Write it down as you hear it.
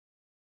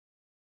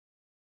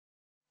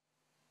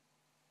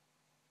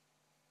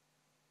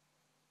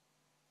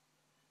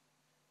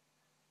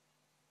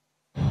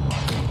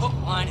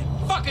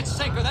kitchen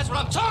sinker. That's what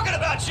I'm talking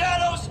about,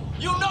 Shadows!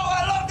 You know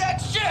I love that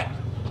shit!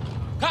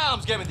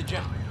 Combs, give me the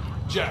gem.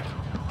 Jack.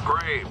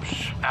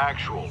 Graves,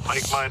 actual,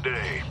 make my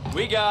day.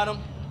 We got him.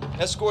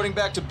 Escorting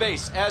back to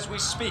base as we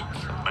speak.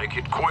 Make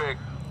it quick.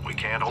 We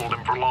can't hold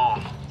him for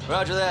long.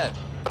 Roger that.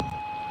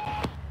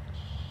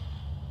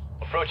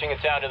 Approaching a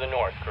town to the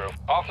north, crew.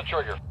 Off the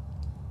trigger.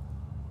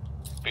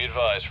 Be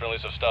advised,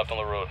 friendlies have stopped on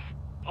the road.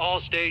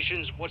 All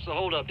stations, what's the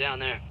holdup down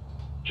there?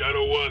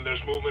 Shadow 1,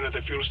 there's movement at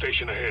the fuel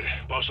station ahead.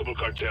 Possible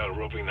cartel,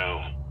 roping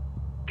now.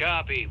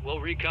 Copy. We'll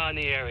recon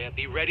the area.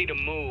 Be ready to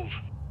move.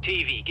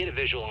 TV, get a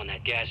visual on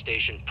that gas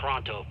station.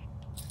 Pronto.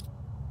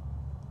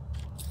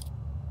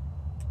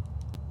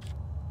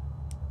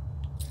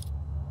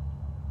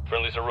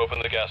 Friendlies are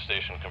roping the gas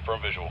station.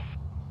 Confirm visual.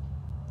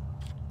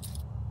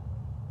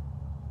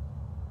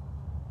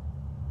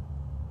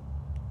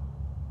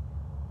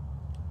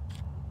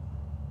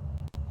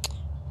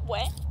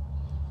 What?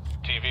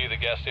 TV, the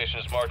gas station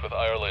is marked with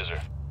IR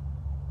laser.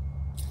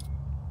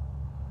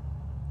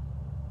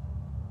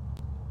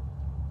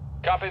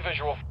 Copy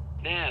visual.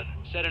 Nav,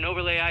 set an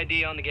overlay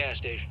ID on the gas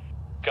station.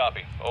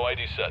 Copy.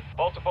 OID set.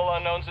 Multiple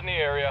unknowns in the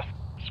area.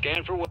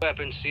 Scan for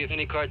weapons, see if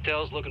any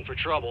cartel's looking for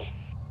trouble.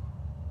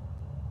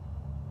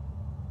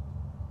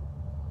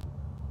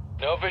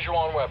 No visual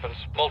on weapons.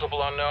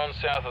 Multiple unknowns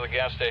south of the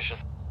gas station.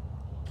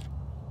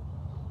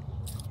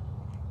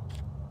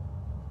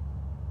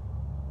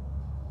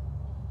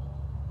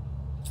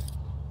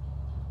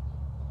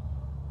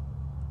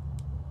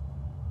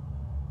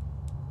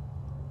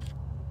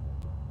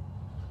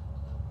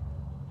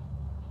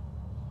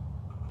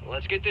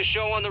 Let's get this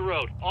show on the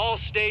road. All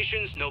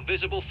stations, no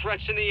visible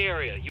threats in the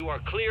area. You are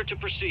clear to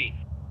proceed.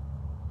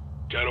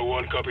 Shadow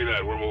 1, copy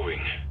that. We're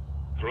moving.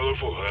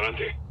 Rodolfo,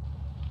 adelante.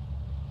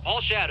 All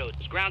Shadows,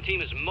 ground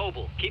team is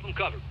mobile. Keep them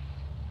covered.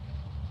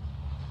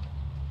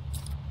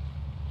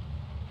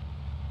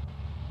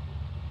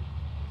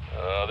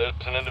 There's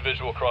an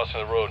individual crossing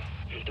the road.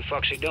 What the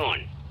fuck's he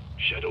doing?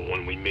 Shadow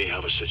 1, we may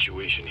have a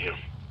situation here.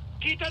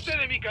 Quítate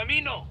de mi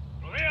camino!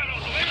 Rodéalo,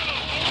 rodéalo!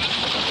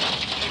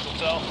 Vehicle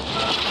cell.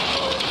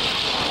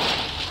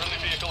 Friendly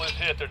vehicle is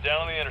hit. They're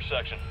down on the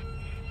intersection.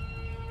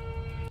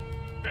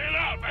 Bail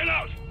out, bail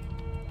out!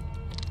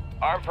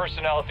 Armed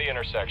personnel at the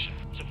intersection.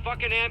 It's a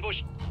fucking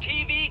ambush.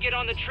 TV, get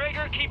on the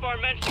trigger. Keep our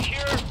men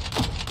secure.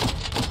 Friendlies appear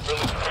to be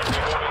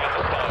moving at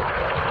this time.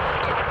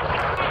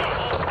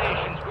 All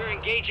stations, we're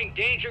engaging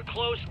danger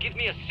close. Give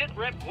me a sit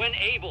rep when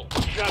able.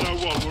 Shadow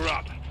 1, we're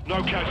up.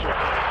 No casualties.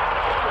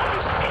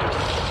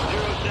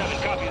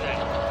 07, copy that.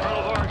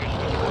 Colonel Vargas,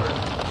 what's your word?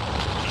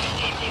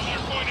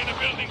 Hard point in the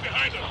building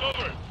behind us,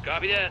 over.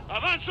 Copy that.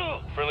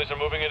 Avanzo! Friendlies are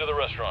moving into the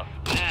restaurant.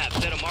 Nav,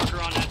 set a marker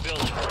on that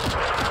building.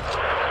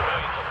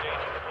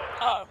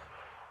 Oh.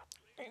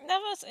 It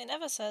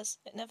never says.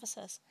 It never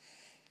says.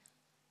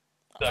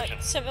 Section.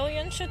 Like,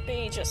 civilians should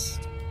be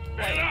just...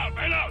 Bail out,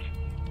 bail out!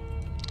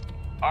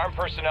 Armed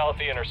personnel at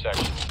the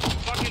intersection.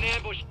 Fucking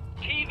ambush.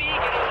 TV, get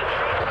on the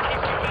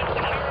trigger. Keep your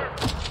men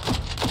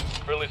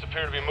secure. Friendlies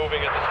appear to be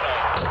moving at this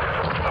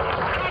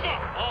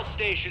time. All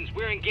stations,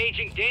 we're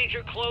engaging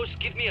danger close.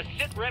 Give me a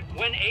sit rep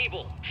when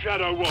able.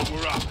 Shadow 1,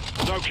 we're up.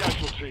 No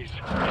casualties. 07,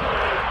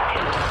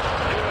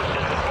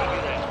 copy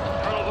that.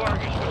 Colonel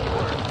Vargas, what's your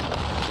word?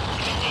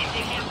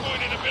 Hard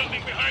point in the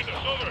building behind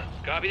us, over.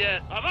 Copy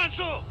that.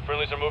 Avanzo!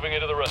 Friendlies are moving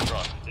into the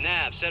restaurant.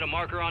 Nav, set a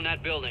marker on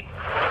that building.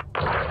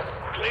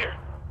 Clear.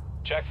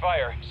 Check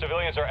fire.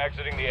 Civilians are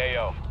exiting the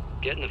AO.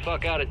 Getting the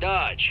fuck out of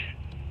Dodge.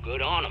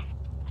 Good on them.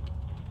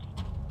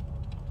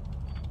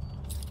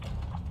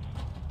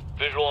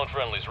 Visual on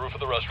friendlies. Roof of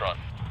the restaurant.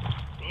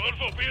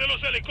 Rodolfo, pide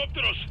los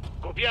helicópteros.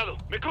 Copiado.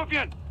 ¿Me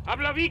copian?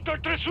 Habla Víctor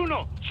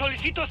 3-1.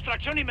 Solicito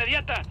extracción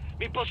inmediata.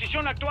 Mi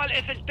posición actual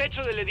es el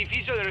techo del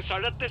edificio de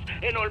restaurantes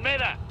en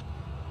Olmeda.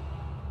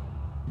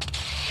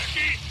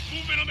 Aquí,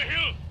 movement on the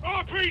hill.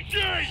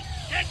 RPG!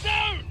 Get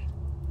down!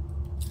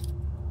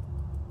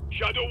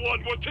 Shadow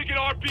 1, we're taking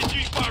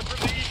RPG fire from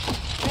the east.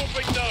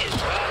 Roping now.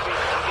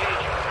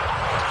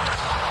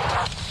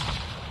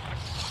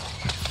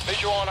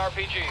 Visual on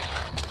RPGs.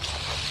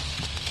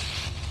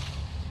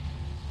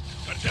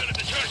 Cartel at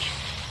the church.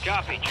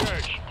 Copy,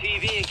 church.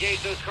 TV,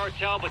 engage those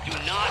cartel, but do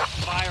not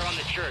fire on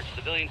the church.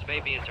 Civilians may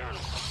be internal.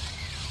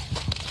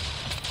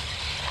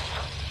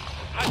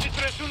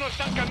 H31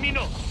 está en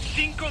camino.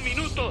 5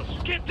 minutos.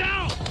 Get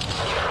down!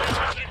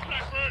 Next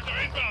Blackbirds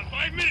are inbound.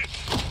 5 minutes.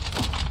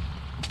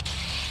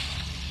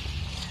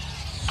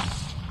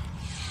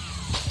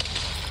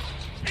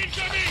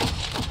 Incoming!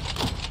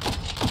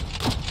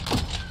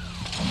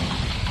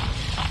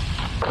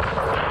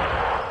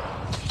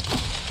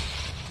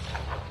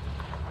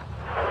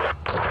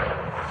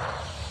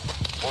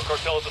 More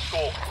cartel at the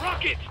school.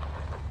 Rocket!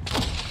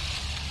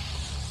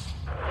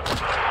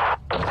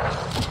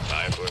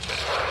 Time for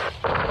that.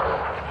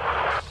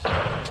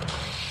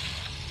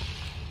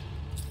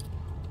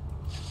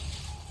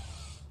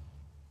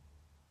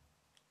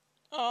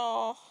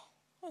 Oh,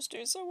 I was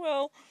doing so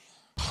well.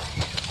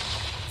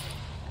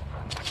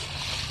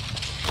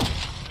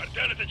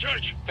 Cartel at the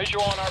church.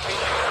 Visual on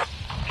RPG.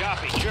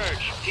 Copy,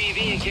 church.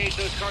 TV engage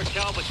those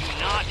cartel, but do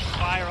not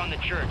fire on the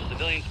church.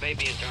 Civilians may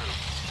be internal.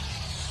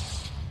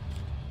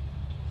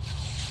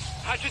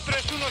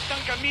 H31 está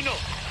en camino.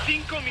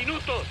 5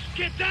 minutos.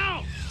 Get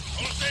down!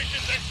 All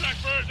stations,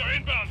 extract birds are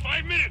inbound.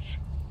 5 minutes.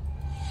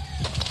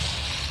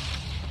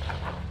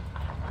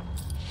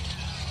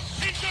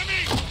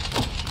 Incoming!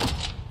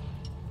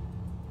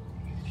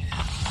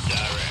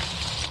 Direct.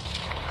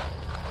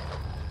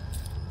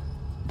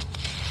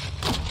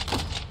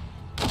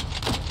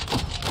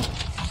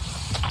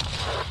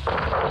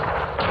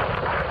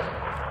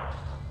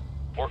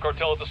 More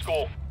cartel at the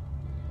school.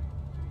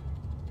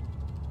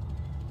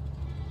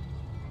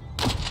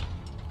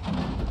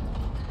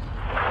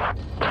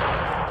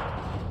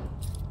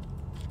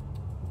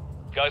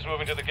 Guys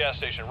moving to the gas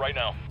station right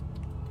now.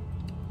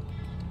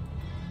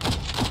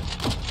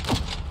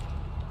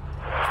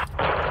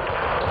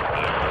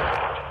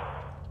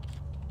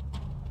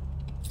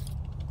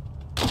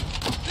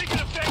 Taking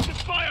effective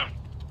fire!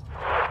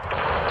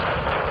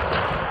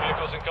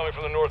 Vehicles incoming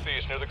from the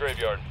northeast near the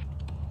graveyard.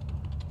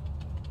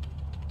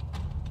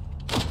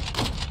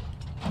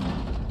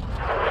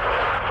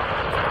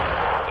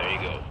 There you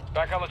go.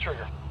 Back on the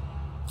trigger.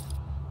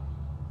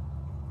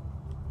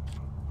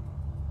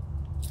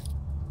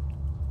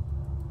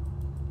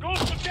 Go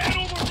for that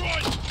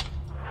overrun!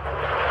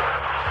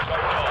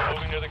 Cartel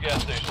moving near the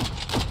gas station.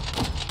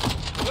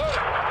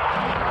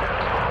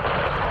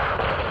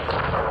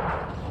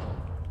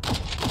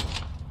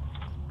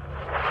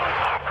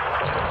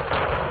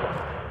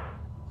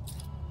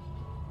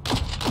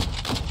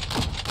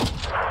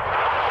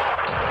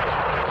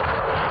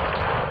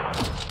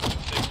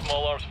 Seeing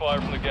small arms fire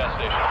from the gas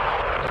station.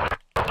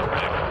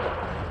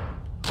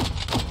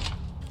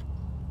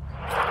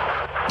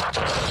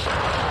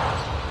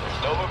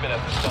 No movement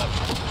at this time.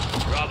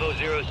 Bravo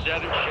 07,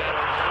 Shadow 1.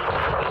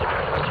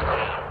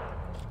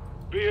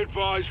 Be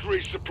advised,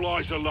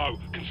 resupplies are low.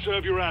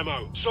 Conserve your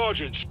ammo.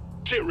 Sergeants,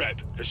 sit rep.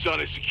 Hassan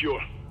is secure.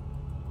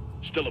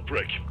 Still a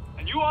prick.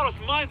 And you are as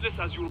mindless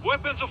as your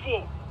weapons of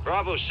war.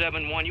 Bravo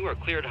 7-1, you are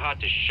cleared hot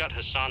to shut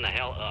Hassan the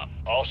hell up.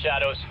 All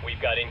shadows,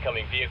 we've got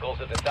incoming vehicles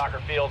at the soccer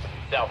field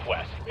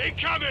southwest.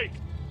 Incoming!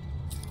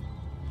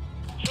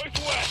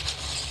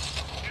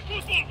 Southwest! The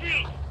football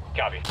field!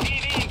 Copy.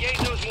 TV, engage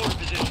those mortar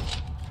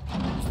positions.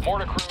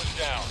 Mortar crew is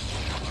down.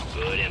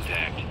 Good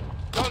impact.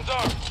 Guns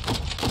armed.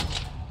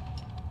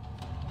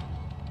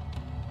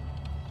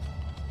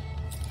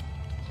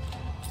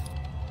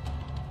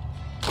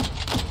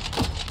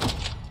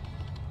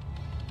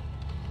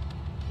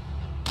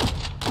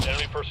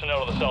 Enemy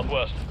personnel to the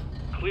southwest.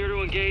 Clear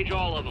to engage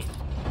all of them.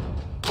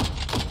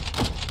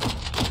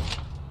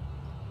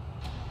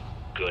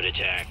 Good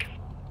attack.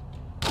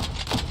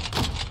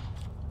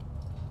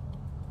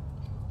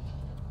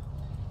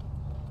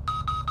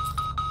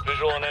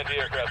 Visual on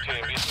anti-aircraft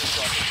team, east of the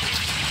soccer field.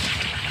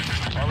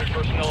 Army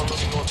personnel are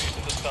moving northeast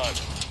at this time.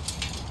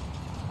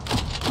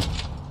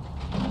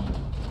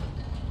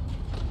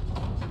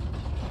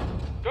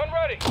 Gun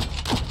ready!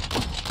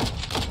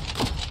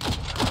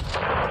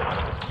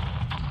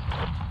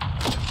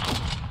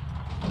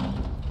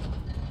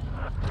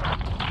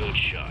 Good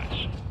shots.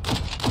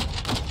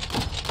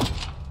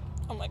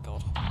 Oh my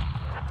god.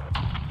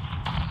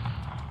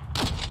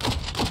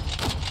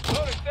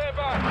 Loading, stand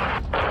by!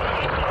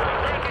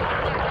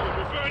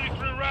 We're burning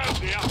through rounds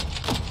here.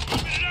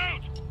 Moving it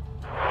out!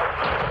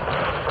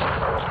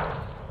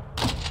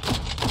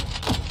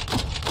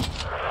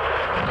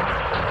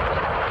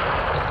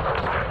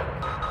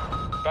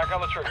 Back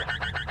on the trigger.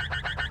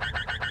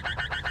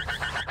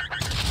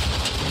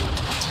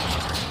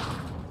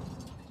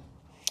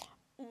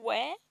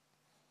 Where?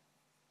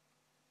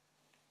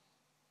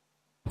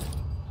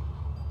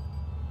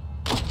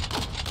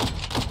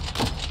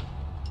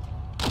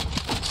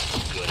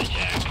 Good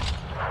attack.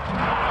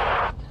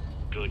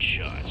 Good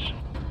shots.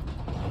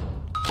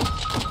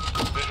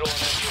 Visual on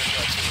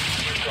anti-aircraft team, east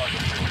of the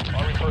soccer field.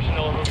 Army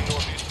personnel are moving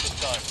northeast at this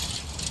time.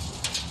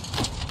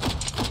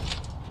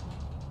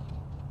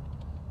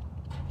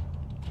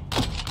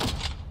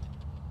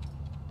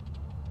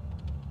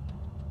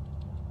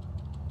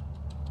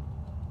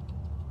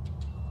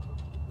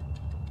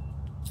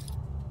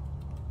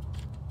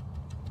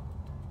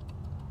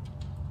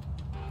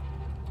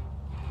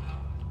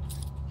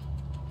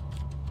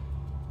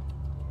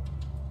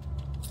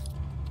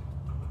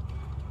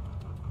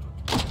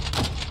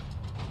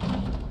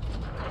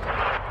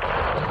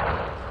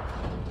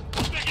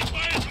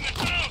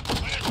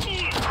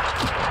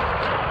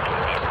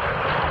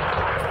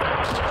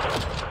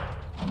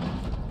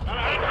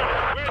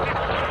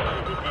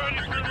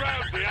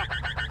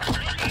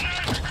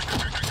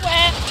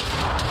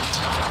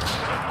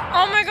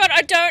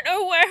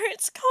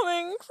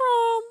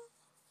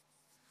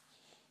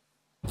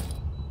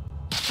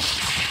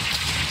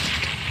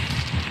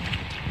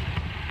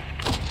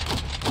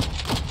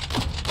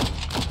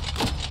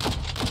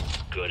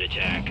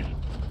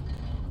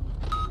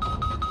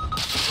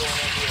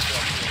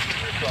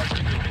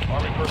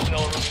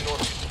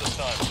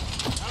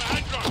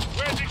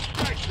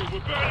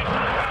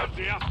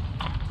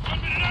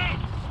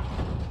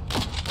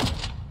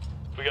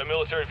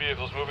 military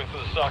vehicles moving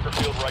through the soccer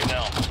field right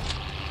now.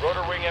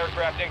 Rotor wing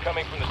aircraft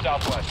incoming from the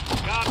southwest.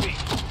 Copy.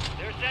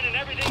 They're sending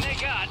everything they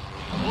got.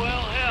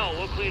 Well, hell,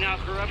 we'll clean out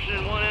corruption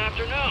in one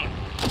afternoon.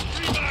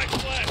 3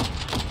 bags left.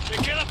 Me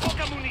queda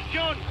poca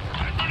munición.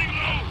 I'm running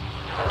low.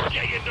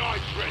 Get your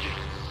knives ready.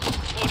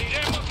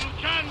 Moriremos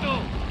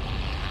luchando.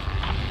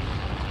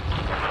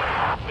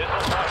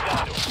 Missiles locked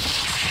onto it.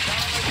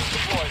 Countermeasures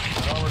deployed.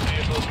 An armored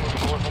vehicle is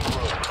moving north on the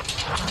road.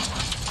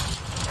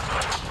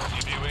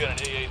 CB, we got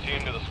an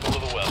A-18 to the school to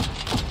the west.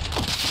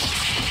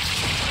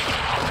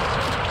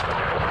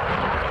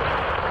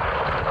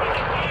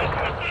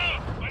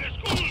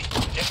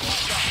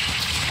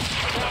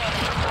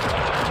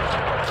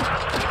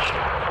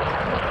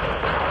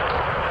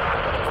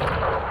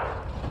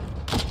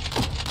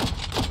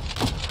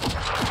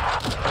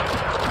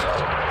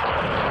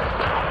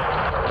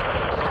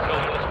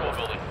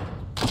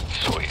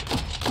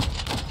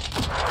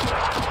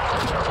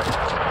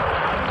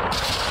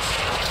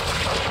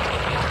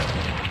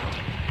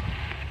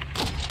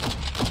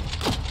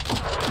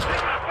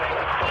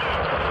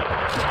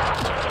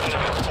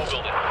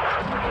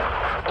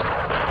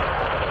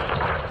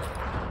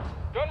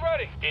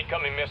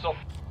 Incoming missile.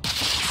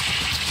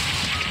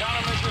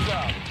 Countermeasures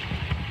out.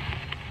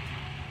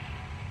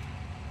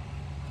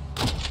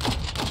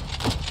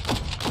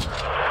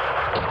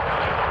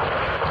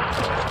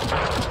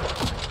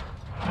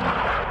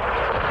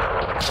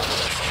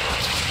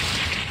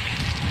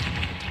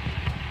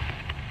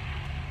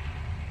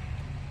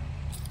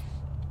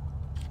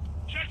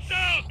 Checked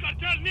out!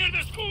 Cartel near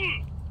the school!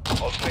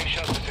 All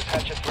stations, this is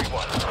Hatchet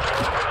 3-1.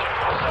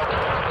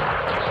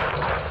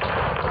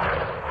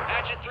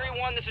 Hatchet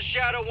 3-1, this is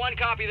Shadow 1,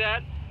 copy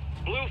that.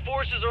 Blue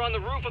forces are on the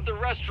roof of the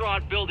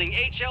restaurant building.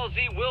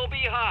 HLZ will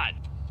be hot.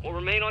 We'll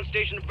remain on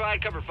station to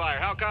provide cover fire.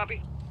 How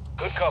copy?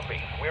 Good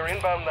copy. We're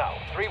inbound now.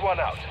 3-1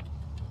 out.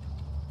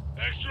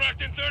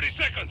 Extract in 30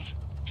 seconds.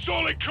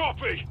 Solid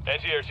copy.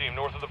 Anti-air team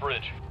north of the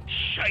bridge.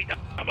 Shite,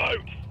 I'm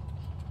out.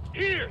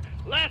 Here,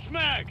 last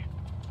mag.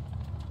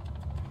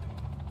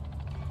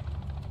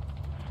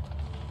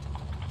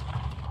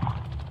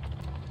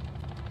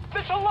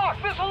 Missile lock!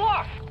 Missile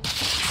lock!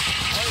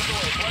 Flares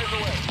away, flares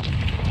away.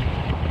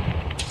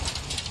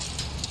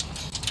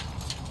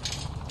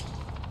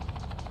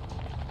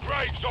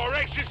 Graves, our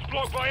exit's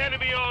blocked by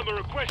enemy armor.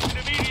 Requesting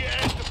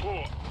immediate air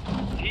support.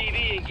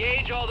 TV,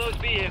 engage all those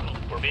vehicles.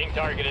 We're being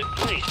targeted.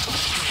 Please.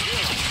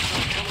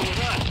 Coming with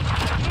us.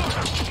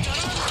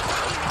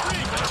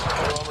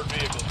 Four armored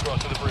vehicles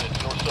crossing the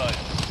bridge, north side.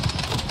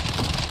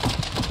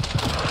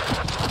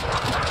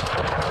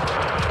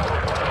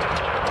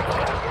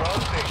 We're on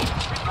station.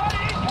 Everybody,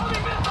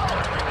 incoming missile!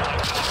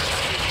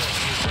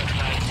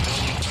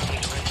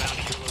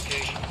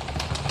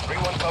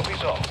 3-1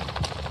 copies all.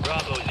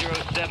 Bravo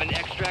 07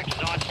 extract is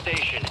on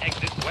station.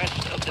 Exit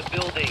west of the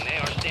building. They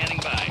are standing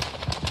by.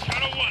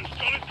 Shadow 1,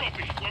 solid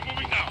copy. We're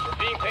moving now. We're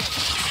being picked.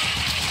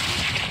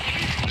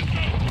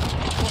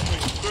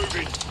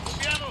 Moving.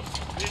 Copiado.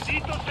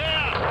 Bendito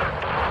sea.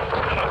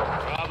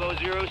 Bravo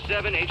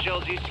 07,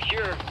 HLZ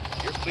secure.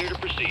 You're clear to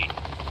proceed.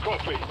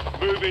 Copy.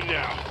 Moving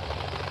now.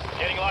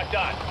 Getting locked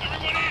on.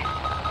 Everyone in.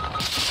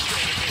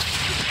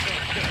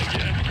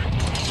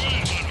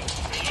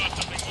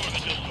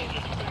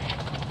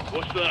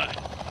 What's that?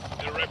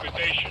 Their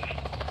reputation.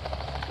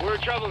 We're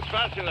traveling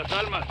fast in Las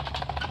Almas.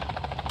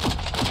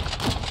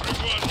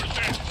 Everyone, we're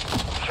set.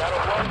 Shadow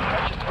 1,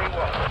 Hatchet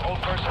 3-1. All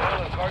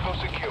personnel and cargo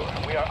secure.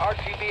 We are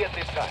RTB at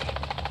this time.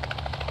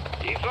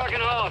 You fucking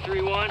haul,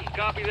 3-1.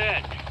 Copy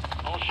that.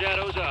 All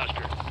shadows,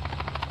 Oscar.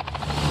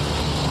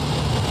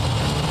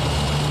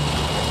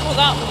 Oh,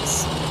 that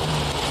was...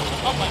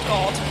 Oh my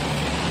god.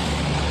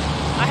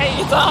 I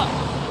hated that.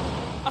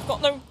 I've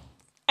got no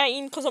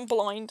aim because I'm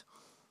blind.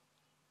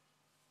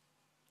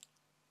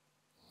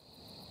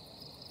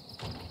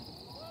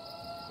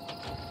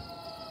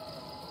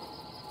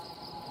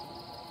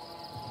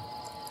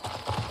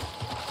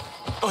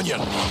 On your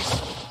knees.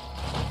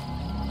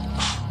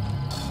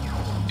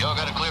 Y'all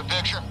got a clear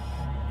picture?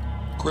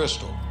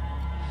 Crystal.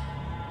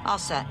 All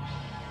set.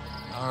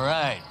 All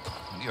right.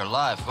 You're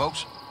alive,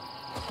 folks.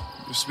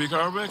 You speak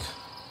Arabic?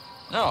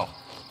 No.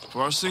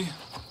 Farsi?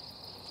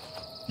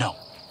 No.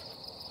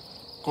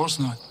 Of course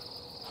not.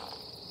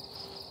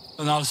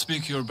 Then I'll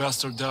speak your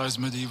bastardized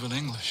medieval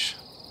English.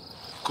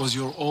 Because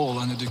you're all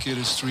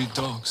uneducated street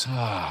dogs.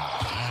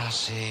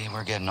 See,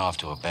 we're getting off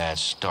to a bad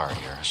start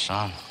here,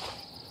 Hassan.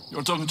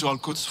 You're talking to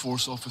Al-Quds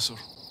Force officer.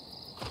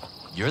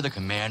 You're the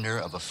commander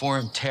of a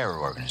foreign terror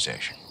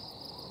organization.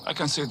 I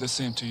can say the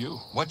same to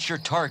you. What's your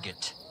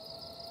target,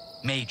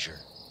 Major?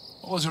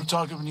 What was your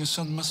target when you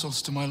sent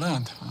missiles to my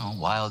land? Oh,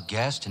 wild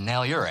guess to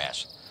nail your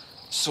ass.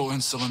 So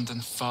insolent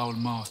and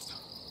foul-mouthed.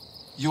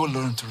 You will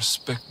learn to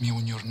respect me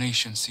when your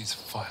nation sees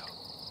fire.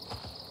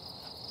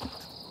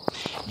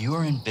 You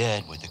are in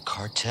bed with the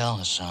cartel,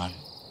 Hassan.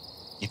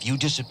 If you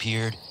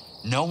disappeared,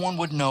 no one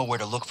would know where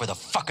to look for the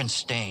fucking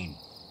stain.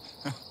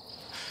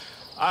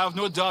 I have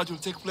no doubt you'll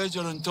take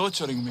pleasure in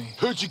torturing me.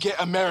 Who'd you get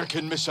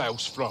American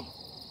missiles from?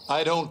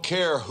 I don't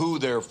care who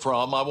they're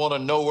from. I want to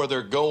know where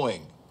they're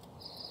going.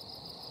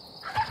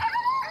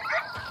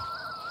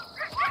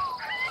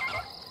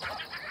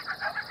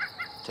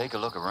 Take a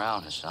look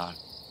around, Hassan.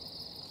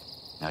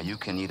 Now you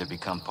can either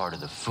become part of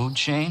the food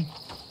chain,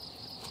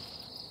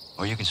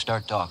 or you can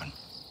start talking.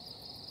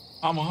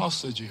 I'm a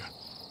hostage here.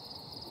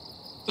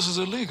 This is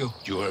illegal.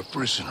 You're a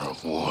prisoner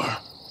of war.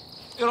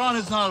 Iran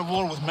is not at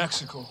war with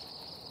Mexico.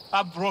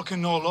 I've broken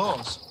no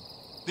laws.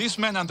 These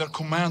men and their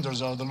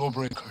commanders are the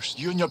lawbreakers.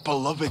 You and your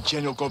beloved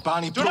General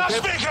Gobani... Do not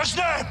speak his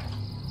name!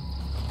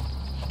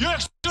 You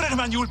executed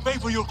him and you will pay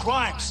for your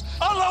crimes.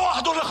 Allah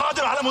wahdu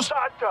qadir ala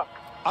musa'adak.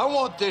 I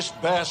want this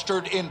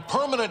bastard in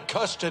permanent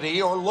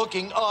custody or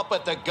looking up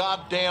at the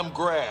goddamn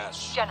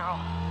grass. General,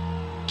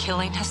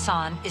 killing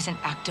Hassan is an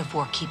act of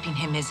war. Keeping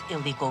him is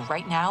illegal.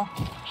 Right now,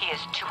 he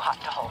is too hot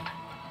to hold.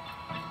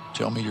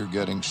 Tell me you're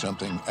getting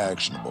something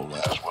actionable,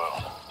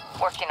 Laswell.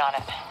 Working on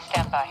it.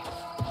 Stand by.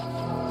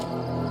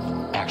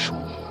 Actual.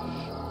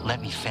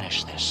 Let me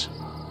finish this.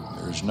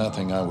 There's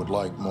nothing I would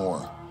like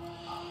more.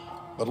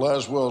 But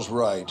Laswell's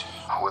right.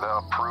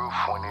 Without proof,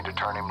 we need to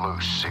turn him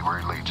loose, see where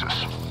he leads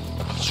us.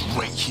 It's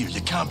right here.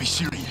 You can't be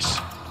serious.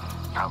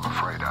 I'm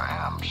afraid I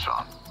am,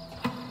 son.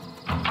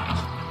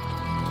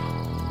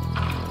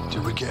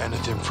 Did we get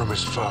anything from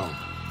his phone?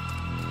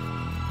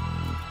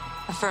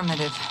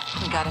 Affirmative.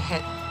 We got a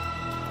hit.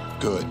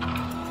 Good.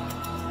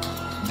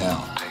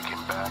 Now, Take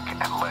him back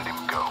and let